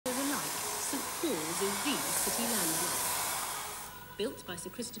St Paul's is the city landmark. Built by Sir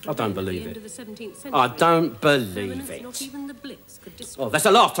Christopher I don't Wren believe at the end it. of the 17th century. I don't believe it. Not even the Blitz could destroy. Oh, that's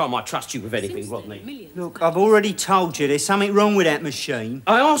the last time I trust you with anything, Rodney. Look, I've already told you there's something wrong with that machine.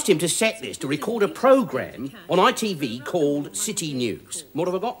 I asked him to set this to record a programme on ITV called City News. What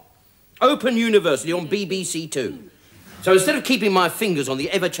have I got? Open University on BBC Two. So instead of keeping my fingers on the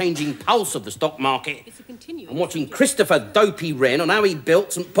ever-changing pulse of the stock market, I'm watching Christopher Dopey Wren on how he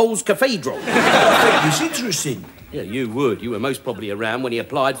built St Paul's Cathedral. It's interesting. Yeah, you would. You were most probably around when he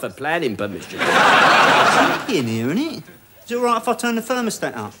applied for planning permission. It's in here, isn't it? Is it all right if I turn the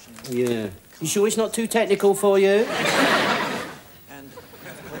thermostat up? Yeah. You sure it's not too technical for you?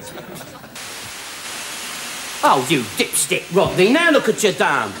 Oh, you dipstick, Rodney. Now look at you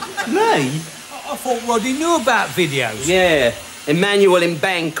done. Me? I thought Rodney knew about videos. Yeah. Emmanuel in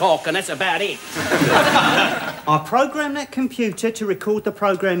Bangkok, and that's about it. I programmed that computer to record the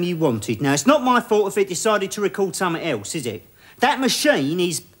programme you wanted. Now, it's not my fault if it decided to record something else, is it? That machine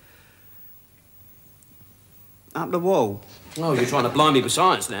is... up the wall. Oh, you're trying to blind me with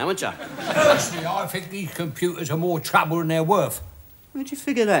science now, aren't you? Personally, I think these computers are more trouble than they're worth. Where'd you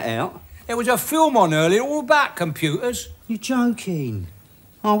figure that out? There was a film on earlier all about computers. You're joking.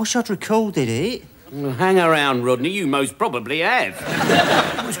 I wish I'd recorded it. Well, hang around, Rodney. You most probably have.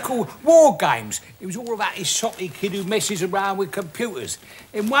 It was called War Games. It was all about this soppy kid who messes around with computers.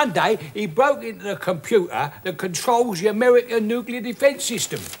 And one day, he broke into the computer that controls the American nuclear defence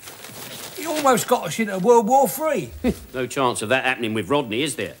system. He almost got us into World War III. No chance of that happening with Rodney,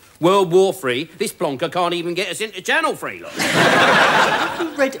 is there? World War III, this plonker can't even get us into Channel 3, look. Have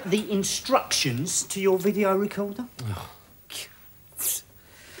you read the instructions to your video recorder?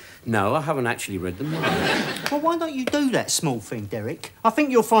 No, I haven't actually read them. Well, why don't you do that small thing, Derek? I think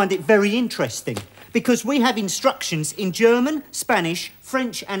you'll find it very interesting, because we have instructions in German, Spanish,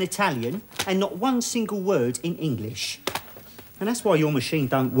 French and Italian, and not one single word in English. And that's why your machine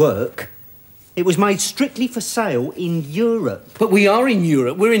don't work. It was made strictly for sale in Europe. But we are in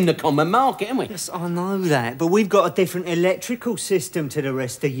Europe. We're in the common market, aren't we? Yes, I know that, but we've got a different electrical system to the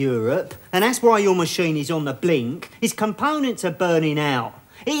rest of Europe, and that's why your machine is on the blink. Its components are burning out.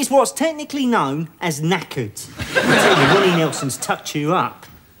 It is what's technically known as knackered. I tell you, Ronnie Nelson's tucked you up.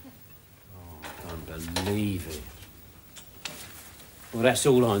 Oh, I don't believe it. Well, that's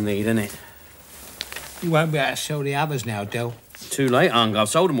all I need, isn't it? You won't be able to sell the others now, Del. Too late, Hung. I've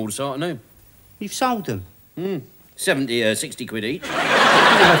sold them all this afternoon. You've sold them? 60 quid each. You'll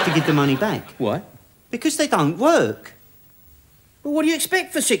have to give the money back. Why? Because they don't work. Well, what do you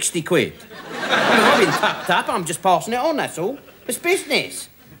expect for 60 quid? I've been tucked up. I'm just passing it on, that's all. It's business.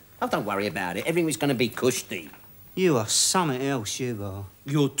 Oh, don't worry about it. Everything's going to be cushy. You are something else, you are.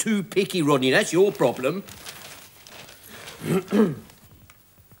 You're too picky, Rodney. That's your problem.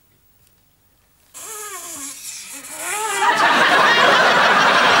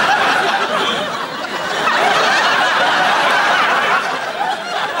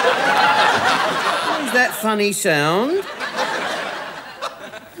 What's that funny sound?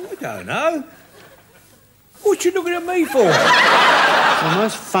 I don't know. What you looking at me for? The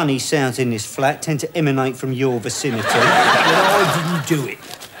most funny sounds in this flat tend to emanate from your vicinity. Well, I didn't do it.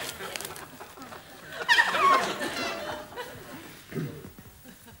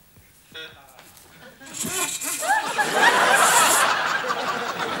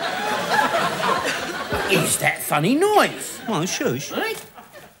 What is that funny noise? Oh, shush. Right?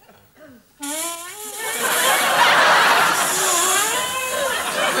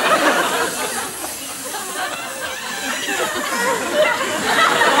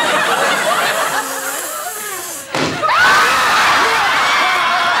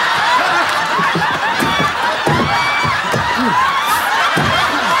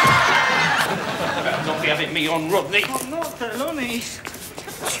 Me on, Rodney. I'm not that honest.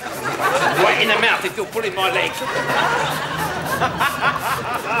 Right in the mouth if you're pulling my leg.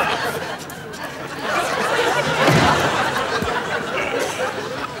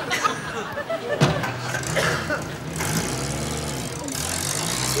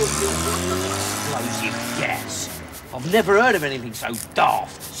 Explosive gas. I've never heard of anything so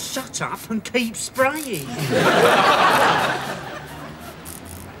daft. Shut up and keep spraying.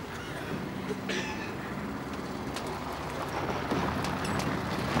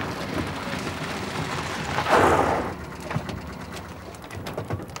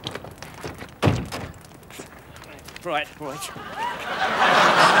 Right.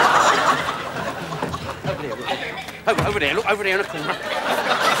 Over there, look, over there in the corner.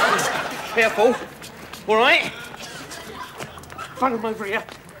 Careful. All right? Bung him over here.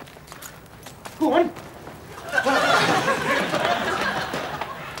 Go on.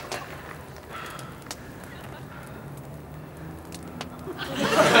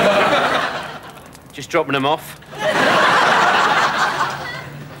 dropping them off.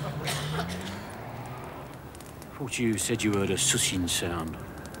 Thought you said you heard a sussing sound.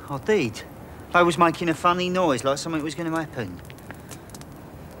 I did. They was making a funny noise, like something was going to happen.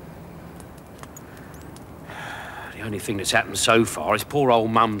 The only thing that's happened so far is poor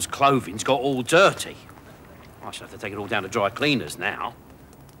old Mum's clothing's got all dirty. I shall have to take it all down to dry cleaners now.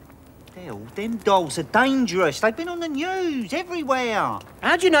 Hell, them dolls are dangerous. They've been on the news everywhere.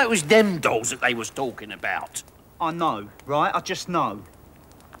 How do you know it was them dolls that they was talking about? I know, right? I just know.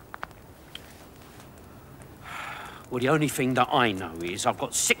 Well, the only thing that I know is I've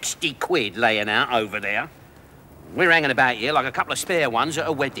got 60 quid laying out over there. We're hanging about here like a couple of spare ones at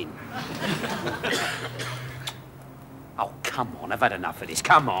a wedding. Oh, come on, I've had enough of this.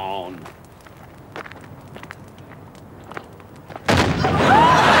 Come on.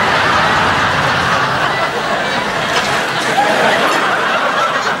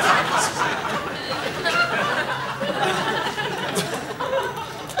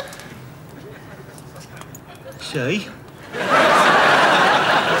 See?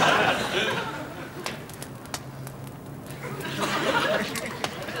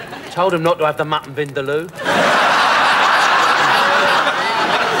 Told him not to have the mutton vindaloo.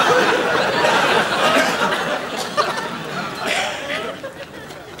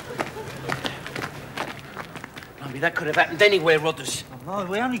 Blimey, that could have happened anywhere, Rodders. Oh, no,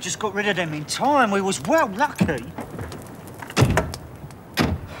 we only just got rid of them in time. We was well lucky.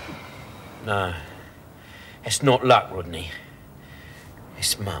 No. It's not luck, Rodney.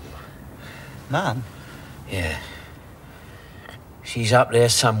 It's Mum. Mum? Yeah. She's up there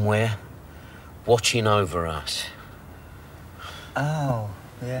somewhere, watching over us. Oh,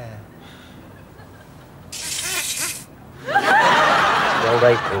 yeah. The old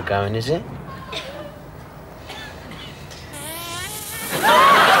April going, is it?